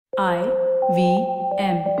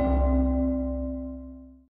IVM.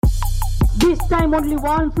 This time only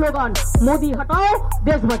one slogan, Modi हटाओ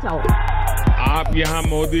देश बचाओ। आप यहाँ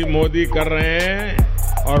मोदी मोदी कर रहे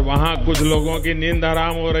हैं और वहाँ कुछ लोगों की नींद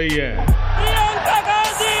हराम हो रही है।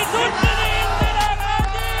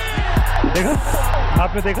 देखा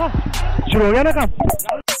आपने देखा शुरू हो गया ना काम।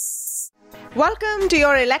 Welcome to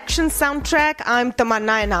your election soundtrack. I'm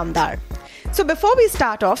Tamanna Inamdar. So before we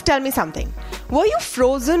start off, tell me something. Were you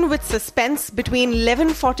frozen with suspense between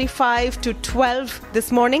 11:45 to 12 this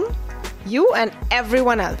morning? You and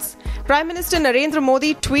everyone else. Prime Minister Narendra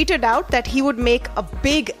Modi tweeted out that he would make a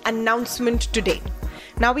big announcement today.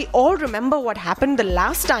 Now we all remember what happened the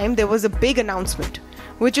last time there was a big announcement,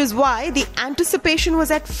 which is why the anticipation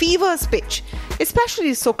was at fever's pitch,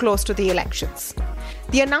 especially so close to the elections.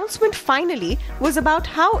 The announcement finally was about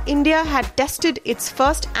how India had tested its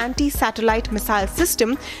first anti-satellite missile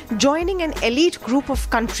system, joining an elite group of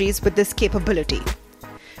countries with this capability.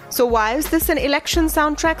 So why is this an election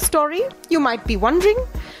soundtrack story? You might be wondering.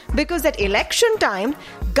 Because at election time,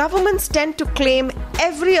 governments tend to claim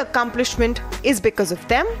every accomplishment is because of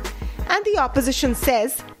them, and the opposition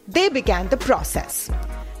says they began the process.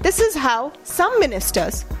 This is how some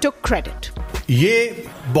ministers took credit. ये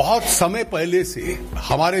बहुत समय पहले से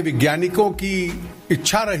हमारे वैज्ञानिकों की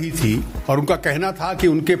इच्छा रही थी और उनका कहना था कि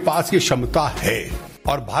उनके पास ये क्षमता है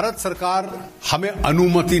और भारत सरकार हमें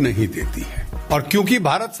अनुमति नहीं देती है। और क्योंकि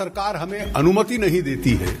भारत सरकार हमें अनुमति नहीं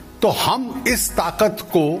देती है तो हम इस ताकत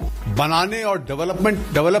को बनाने और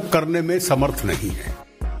डेवलप करने में समर्थ नहीं है।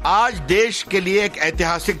 आज देश के लिए एक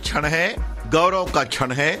ऐतिहासिक क्षण है, गौरव का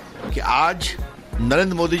क्षण है कि आज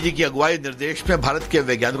नरेंद्र मोदी जी की अगुवाई निर्देश में भारत के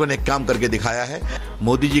वैज्ञानिकों ने एक काम करके दिखाया है।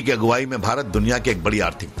 मोदी जी की अगुवाई में भारत दुनिया की एक बड़ी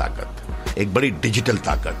आर्थिक ताकत, एक बड़ी डिजिटल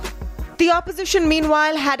ताकत। The opposition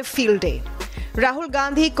meanwhile had a field day. Rahul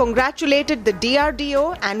Gandhi congratulated the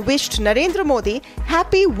DRDO and wished Narendra Modi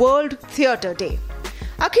Happy World Theatre Day.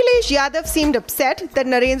 Akhilesh Yadav seemed upset that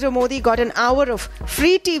Narendra Modi got an hour of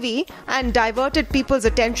free TV and diverted people's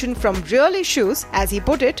attention from real issues, as he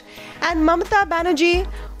put it. And Mamata Banerjee,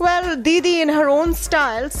 well, Didi in her own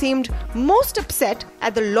style seemed most upset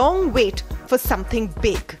at the long wait for something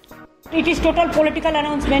big. It is total political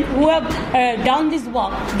announcement. Who have done this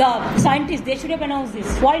work? The scientists, they should have announced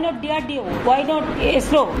this. Why not DRDO? Why not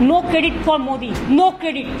ISRO? No credit for Modi. No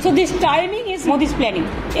credit. So this timing is Modi's planning.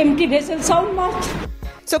 Empty vessel sound much.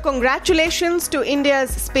 So congratulations to India's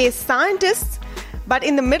space scientists. But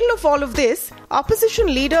in the middle of all of this,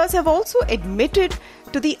 opposition leaders have also admitted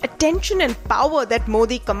to the attention and power that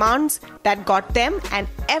Modi commands that got them and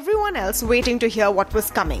everyone else waiting to hear what was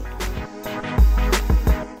coming.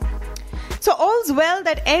 So all's well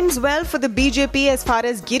that ends well for the BJP as far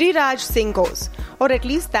as Giriraj Singh goes. Or at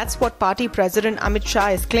least that's what party president Amit Shah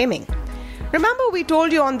is claiming. Remember, we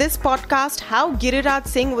told you on this podcast how Giriraj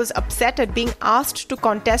Singh was upset at being asked to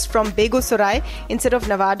contest from Begusarai instead of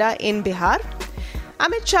Nevada in Bihar.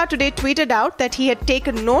 Amit Shah today tweeted out that he had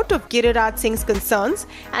taken note of Giriraj Singh's concerns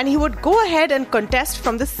and he would go ahead and contest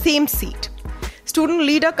from the same seat. Student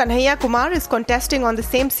leader Kanhaiya Kumar is contesting on the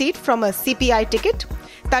same seat from a CPI ticket.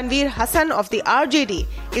 Tanveer Hassan of the RJD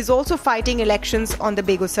is also fighting elections on the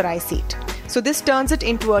Begusarai seat. So this turns it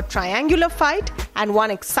into a triangular fight and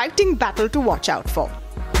one exciting battle to watch out for.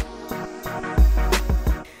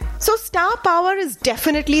 So star power is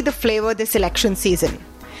definitely the flavor this election season.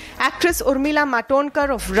 Actress Urmila Matondkar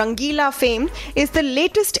of Rangila fame is the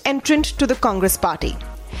latest entrant to the Congress party.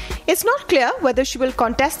 It's not clear whether she will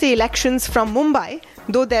contest the elections from Mumbai,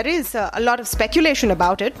 though there is a lot of speculation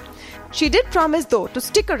about it. She did promise, though, to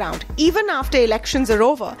stick around even after elections are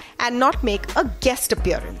over and not make a guest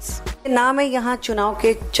appearance. ना मैं यहाँ चुनाव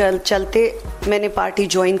के चलते मैंने party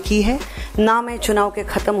join की है, ना मैं चुनाव के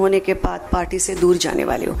खत्म होने के बाद पार्टी से दूर जाने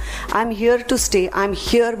वाली हूँ. आई am here to stay. I am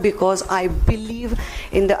here because I believe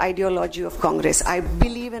in the ideology of Congress. I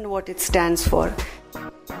believe in what it stands for.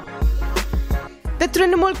 The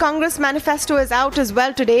Trinamool Congress manifesto is out as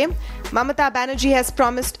well today. Mamata Banerjee has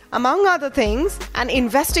promised, among other things, an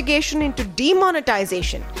investigation into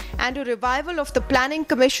demonetization and a revival of the Planning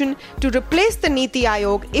Commission to replace the Niti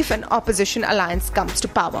Aayog if an opposition alliance comes to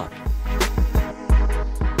power.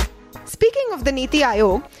 Speaking of the Niti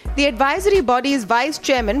Aayog, the advisory body's vice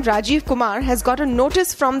chairman Rajiv Kumar has got a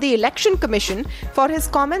notice from the Election Commission for his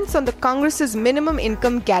comments on the Congress's minimum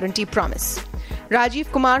income guarantee promise.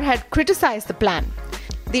 Rajiv Kumar had criticized the plan.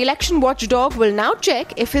 The election watchdog will now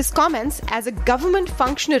check if his comments as a government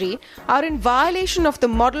functionary are in violation of the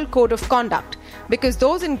Model Code of Conduct, because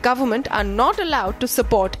those in government are not allowed to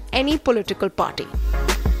support any political party.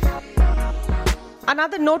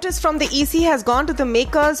 Another notice from the EC has gone to the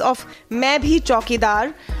makers of Main Bhi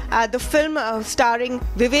Chaukidar, the film starring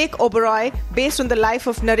Vivek Oberoi based on the life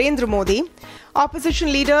of Narendra Modi.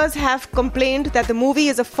 Opposition leaders have complained that the movie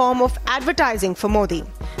is a form of advertising for Modi.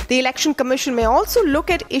 The Election Commission may also look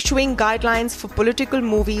at issuing guidelines for political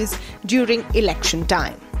movies during election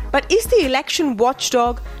time. But is the election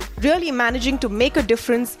watchdog really managing to make a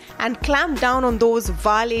difference and clamp down on those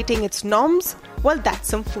violating its norms? Well, that's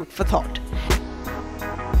some food for thought.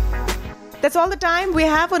 That's all the time we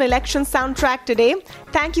have on Election Soundtrack today.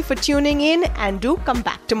 Thank you for tuning in and do come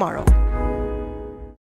back tomorrow.